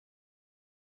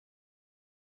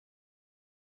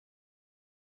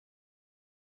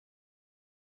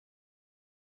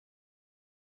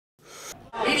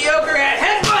Mediocre at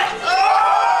headbutt!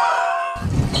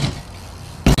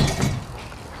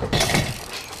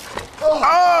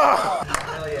 Oh!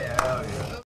 Hell yeah, hell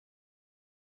yeah.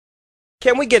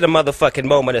 Can we get a motherfucking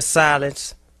moment of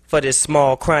silence for this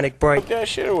small chronic break? That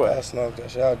shit or what? I smoked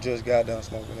that shit. I just got done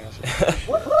smoking that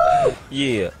shit.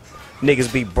 Yeah.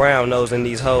 Niggas be brown nosing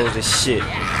these hoes and shit.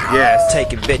 Yes.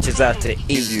 Taking bitches out to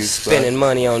eat, spending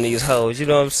money on these hoes. You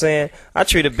know what I'm saying? I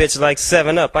treat a bitch like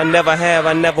 7-Up. I never have,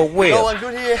 I never will.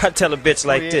 I tell a bitch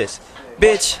like this.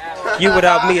 Bitch, you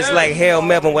without me is like Harold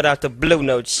Melvin without the blue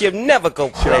note. She'll never go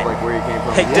play.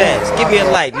 Hey, Dax, give me a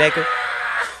light, nigga.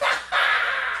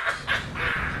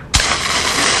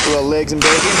 Well, legs and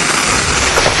bacon.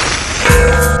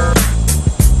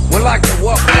 Would like to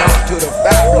welcome y'all to the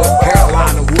fabulous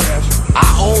Carolina West. I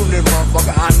own this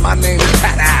motherfucker, and my name is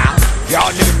Pat Al.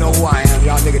 Y'all niggas know who I am,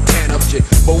 y'all niggas tan up shit.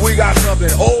 But we got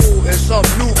something old and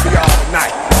something new for y'all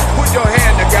tonight. Put your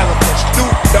hand together for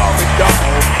Snoop Dogg and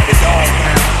Jono, the Dog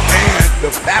Pound, and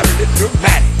the fabulous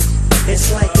Dramatics.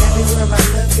 It's like everywhere I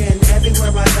look and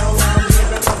everywhere I go, I'm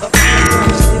hearing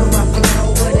motherfuckers steal my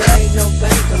flow, but it ain't no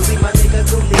bank. See my nigga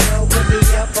Coolio put me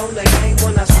up on the game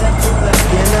when I step to the.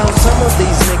 You know, some of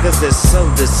these niggas is so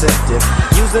deceptive,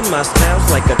 using my styles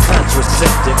like a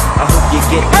contraceptive. I hope you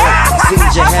get hurt.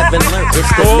 Seems you haven't learned.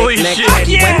 It's the knick-knack,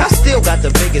 paddywhack. I still got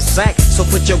the biggest sack, so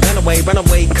put your gun away, run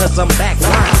away, cause I'm back.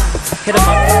 Why? Hit 'em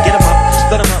up, get 'em up,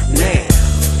 split 'em up now.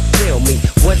 Tell me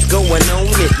what's going on.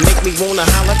 It make me wanna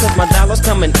holler cause my dollars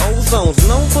come in ozones.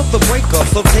 Known for the break off,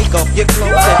 so take off your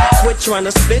clothes and quit trying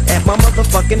to spit at my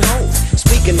motherfucking hoes.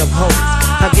 Speaking of hoes,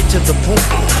 I get to the point.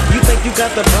 You think you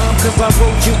got the bomb cause I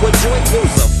wrote you a joint?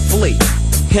 You's a flea,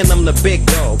 and I'm the big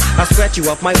dog. I scratch you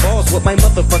off my balls with my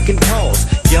motherfucking paws.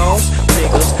 Y'all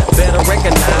niggas better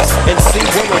recognize and see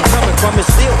where I'm coming from.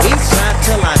 It's still east side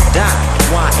till I die.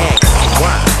 Why ask?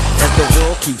 Why? As the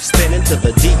world keeps spinning to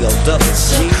the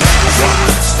D-O-double-G.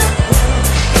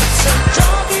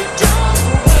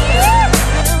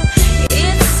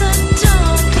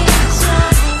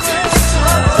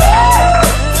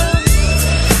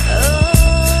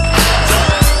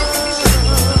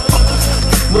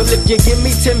 Well, if you give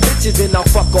me 10 bitches, then I'll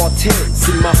fuck all 10.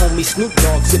 See my homie Snoop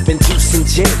Dogg sipping juice and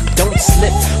gin. Don't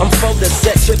slip, I'm from the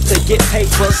set trip to get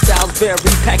paper. Styles vary,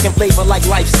 packing flavor like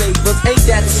lifesavers. Ain't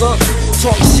that something?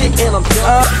 Talk shit and I'm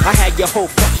done. I had your whole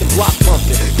fucking block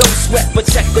pumping. Don't sweat, but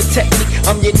check the technique.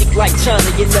 I'm unique like China.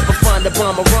 You never find a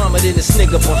bomber rhymer than this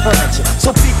nigga behind you.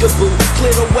 So peekaboo,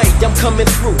 clear the way, I'm coming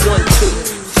through. 1, 2,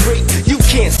 3, you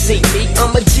can't see me.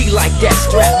 I'm a G like that,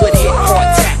 strapped with hit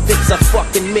hard tactics. A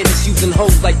fucking menace using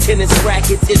hoes like tennis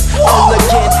rackets. It's on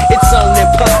again, it's on and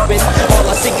poppin'. All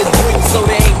I think is dreams, so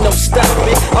there ain't no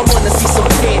stopping. I wanna see some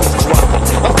panties dropping.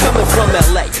 I'm coming from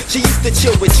LA. She used to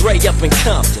chill with Trey up in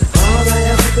Compton. All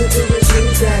I ever could do is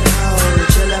use that hoe.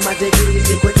 Chill at my dickies,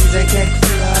 the quickies and cake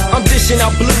flow. I'm dishing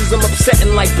out blues, I'm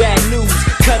upsetting like bad news.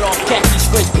 Cut off khakis,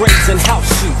 French braids, and house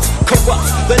shoes. Corrupt,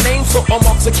 the name so all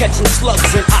marks are catching slugs.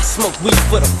 And I smoke weed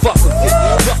for the fuck of it.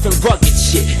 Rough and rugged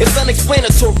shit. It's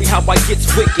unexplanatory how I get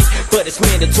wicked, but it's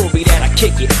mandatory that I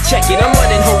kick it. Check it, I'm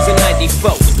running hoes in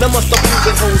 94. Now must have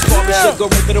moving hoes, farming sugar,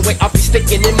 ripping away. I'll be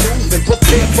sticking and moving.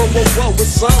 Prepare for a woe,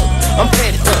 it's on. I'm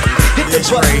head hunting. Hit the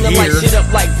button and light shit up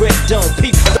like Red Dome.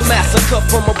 Peep the massacre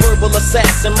from a verbal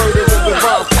assassin. Murdering with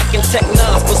rhymes, packing tech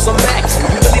nines for some action.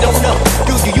 You really don't know,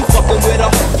 do you? You fucking with a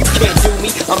hoe. You can't do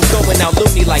me. I'm going out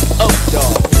loony like Oak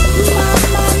Dog.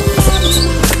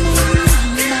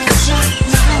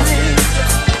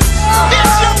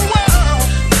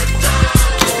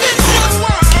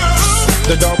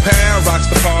 The Dog Pound rocks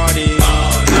the party.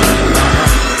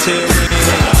 Till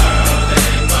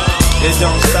it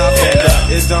don't stop and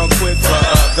it don't quit for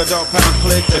us. The Dog Pound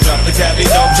click to drop the cabbie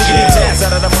dope. Jiggity jazz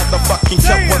out of the motherfucking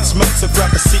cup. One smoke, so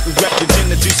grab a seat and grab the gin,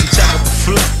 the juicy chop with the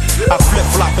flip. I flip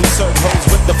flop and serve hoes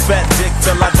with the fat dick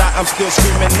till I die. I'm still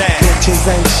screaming that. Bitches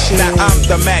ain't shit. Now I'm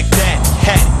the Mac that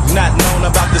hat, not known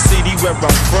about the city where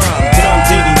I'm from. Dumb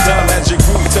diddy dumb as you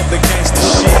grew to the gangsta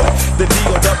shit. The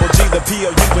D-O-double-G, the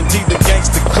P-O-U-N-D, the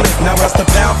gangsta click. Now as the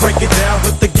pound break it down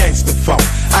with the gangsta funk.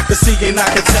 I can see and I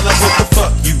can tell it what the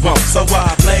fuck you want. So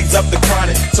I legs up the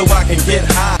chronic so I can get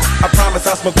high. I promise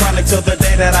I'll smoke chronic till the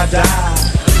day that I die.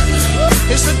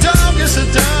 It's a dog, it's a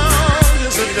dog,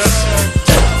 it's a dog.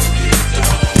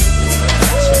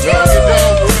 It's a doggy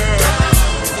dog world.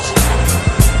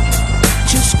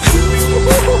 Just cool.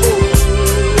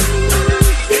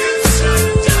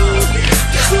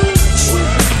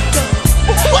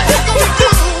 What you gonna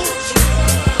do?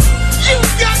 You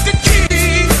got the key.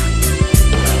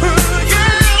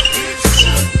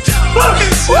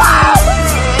 Yeah.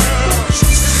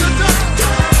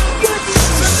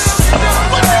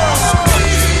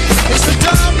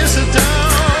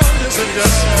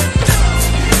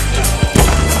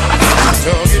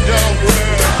 don't worry.